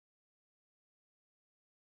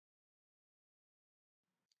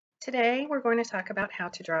Today we're going to talk about how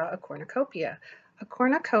to draw a cornucopia. A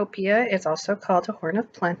cornucopia is also called a horn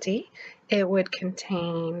of plenty. It would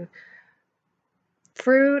contain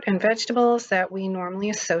fruit and vegetables that we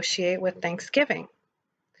normally associate with Thanksgiving.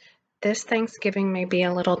 This Thanksgiving may be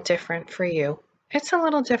a little different for you. It's a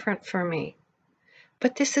little different for me,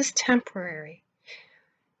 but this is temporary.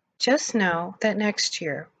 Just know that next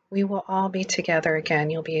year we will all be together again.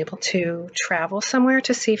 You'll be able to travel somewhere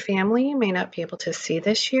to see family you may not be able to see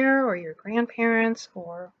this year, or your grandparents,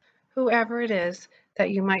 or whoever it is that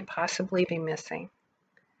you might possibly be missing.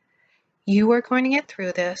 You are going to get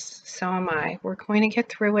through this, so am I. We're going to get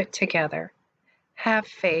through it together. Have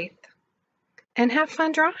faith and have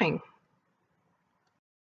fun drawing.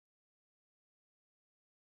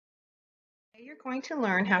 You're going to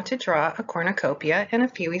learn how to draw a cornucopia in a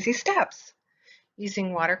few easy steps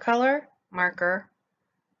using watercolor, marker,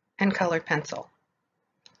 and colored pencil.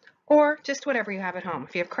 Or just whatever you have at home.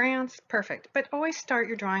 If you have crayons, perfect. But always start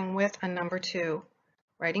your drawing with a number 2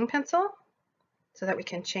 writing pencil so that we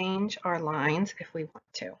can change our lines if we want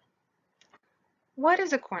to. What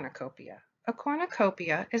is a cornucopia? A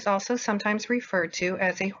cornucopia is also sometimes referred to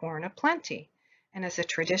as a horn of plenty and is a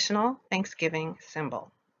traditional Thanksgiving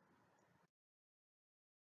symbol.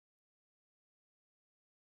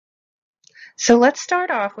 So let's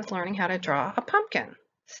start off with learning how to draw a pumpkin,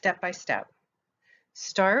 step by step.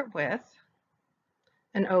 Start with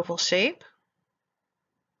an oval shape.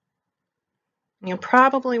 You'll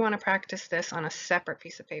probably want to practice this on a separate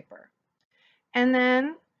piece of paper. And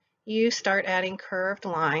then you start adding curved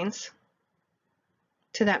lines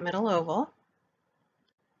to that middle oval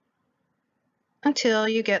until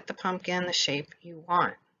you get the pumpkin the shape you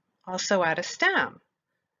want. Also add a stem.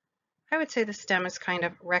 I would say the stem is kind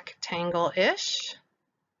of rectangle-ish.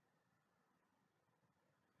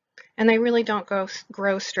 And they really don't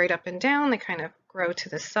grow straight up and down. They kind of grow to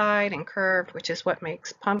the side and curved, which is what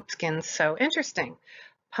makes pumpkins so interesting.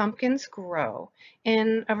 Pumpkins grow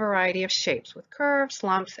in a variety of shapes with curves,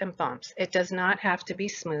 lumps, and bumps. It does not have to be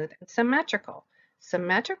smooth and symmetrical.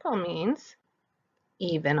 Symmetrical means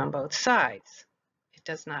even on both sides. It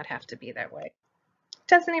does not have to be that way. It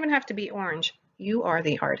doesn't even have to be orange. You are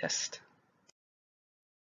the artist.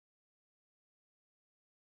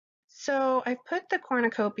 So I put the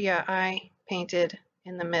cornucopia I painted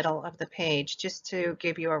in the middle of the page just to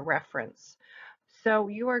give you a reference. So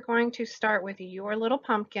you are going to start with your little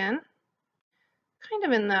pumpkin, kind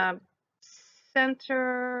of in the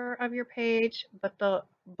center of your page, but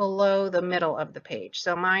below the middle of the page.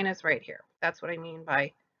 So mine is right here. That's what I mean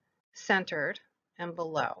by centered and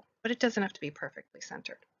below, but it doesn't have to be perfectly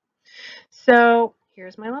centered. So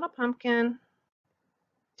here's my little pumpkin.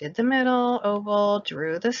 Did the middle oval,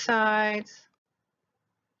 drew the sides,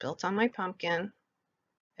 built on my pumpkin,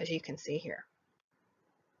 as you can see here.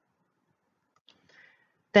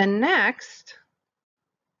 Then next,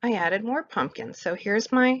 I added more pumpkins. So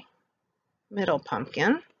here's my middle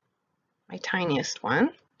pumpkin, my tiniest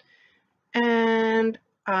one, and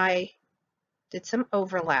I did some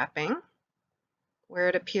overlapping where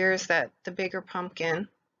it appears that the bigger pumpkin,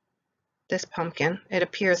 this pumpkin, it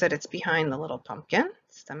appears that it's behind the little pumpkin.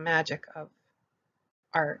 It's the magic of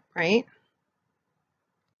art, right?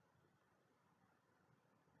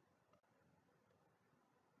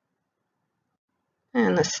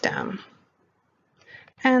 And the stem.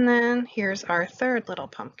 And then here's our third little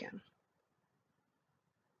pumpkin.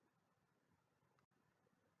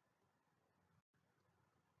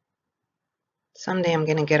 Someday I'm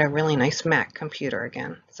going to get a really nice Mac computer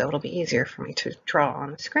again, so it'll be easier for me to draw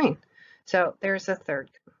on the screen. So there's the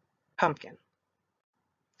third pumpkin.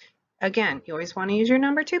 Again, you always want to use your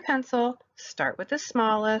number 2 pencil, start with the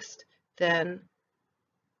smallest, then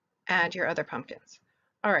add your other pumpkins.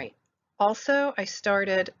 All right, also I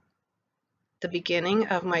started the beginning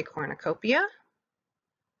of my cornucopia,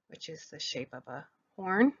 which is the shape of a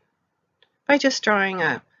horn, by just drawing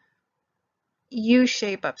a U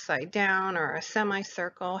shape upside down or a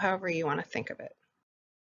semicircle, however you want to think of it.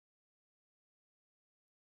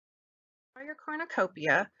 For your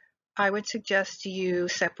cornucopia, I would suggest you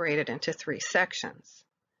separate it into 3 sections.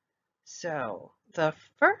 So the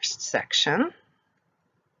first section,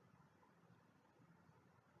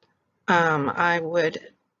 I would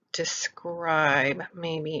describe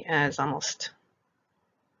maybe as almost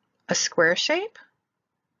a square shape-ish,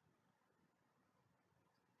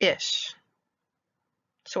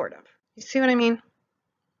 sort of. You see what I mean?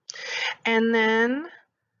 And then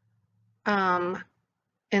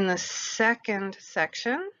in the second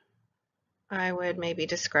section, I would maybe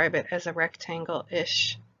describe it as a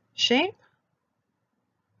rectangle-ish shape.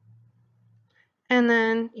 And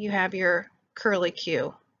then you have your curly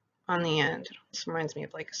Q on the end. This reminds me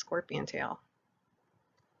of like a scorpion tail.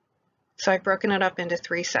 So I've broken it up into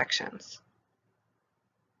 3 sections.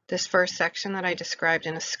 This first section that I described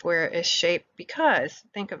in a square is shaped because,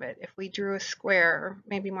 think of it, if we drew a square, or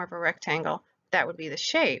maybe more of a rectangle, that would be the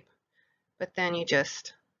shape, but then you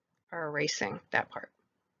just are erasing that part.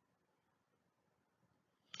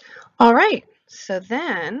 All right, so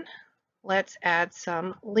then let's add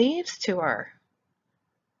some leaves to our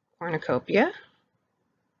cornucopia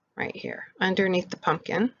right here underneath the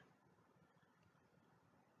pumpkin.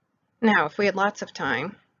 Now, if we had lots of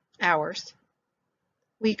time, hours,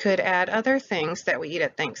 we could add other things that we eat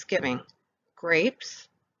at Thanksgiving. Grapes,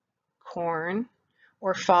 corn,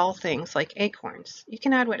 or fall things like acorns. You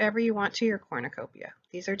can add whatever you want to your cornucopia.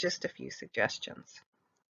 These are just a few suggestions.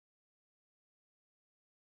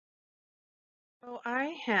 So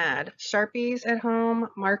I had Sharpies at home,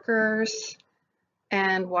 markers,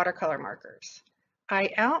 and watercolor markers. I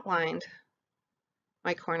outlined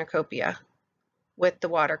my cornucopia with the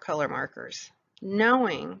watercolor markers,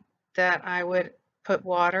 knowing that I would put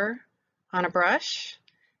water on a brush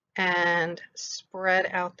and spread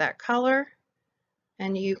out that color,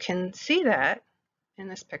 and you can see that in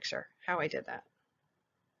this picture, how I did that.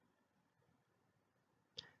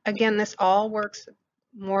 Again, this all works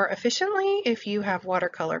more efficiently if you have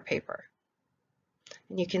watercolor paper.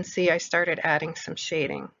 And you can see I started adding some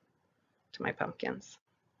shading to my pumpkins.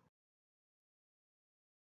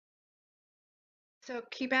 So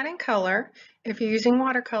keep adding color. If you're using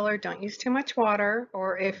watercolor, don't use too much water,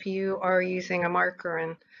 or if you are using a marker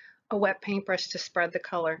and a wet paintbrush to spread the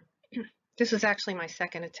color. This was actually my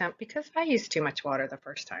second attempt because I used too much water the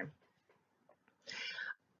first time.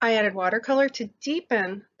 I added watercolor to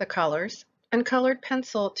deepen the colors and colored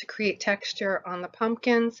pencil to create texture on the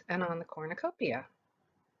pumpkins and on the cornucopia.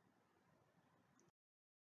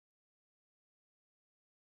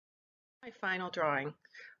 My final drawing.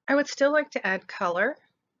 I would still like to add color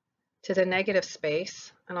to the negative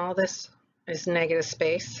space, and all this is negative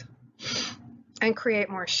space, and create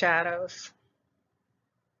more shadows.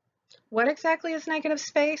 What exactly is negative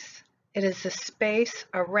space? It is the space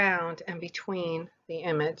around and between the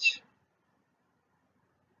image.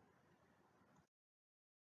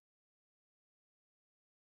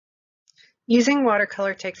 Using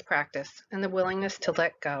watercolor takes practice and the willingness to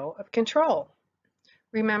let go of control.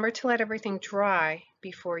 Remember to let everything dry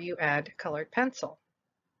before you add colored pencil.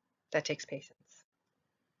 That takes patience.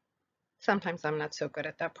 Sometimes I'm not so good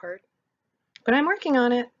at that part, but I'm working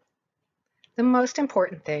on it. The most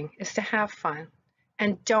important thing is to have fun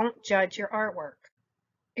and don't judge your artwork.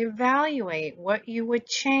 Evaluate what you would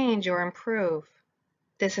change or improve.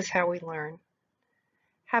 This is how we learn.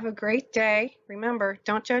 Have a great day. Remember,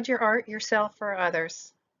 don't judge your art, yourself, or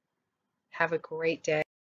others. Have a great day.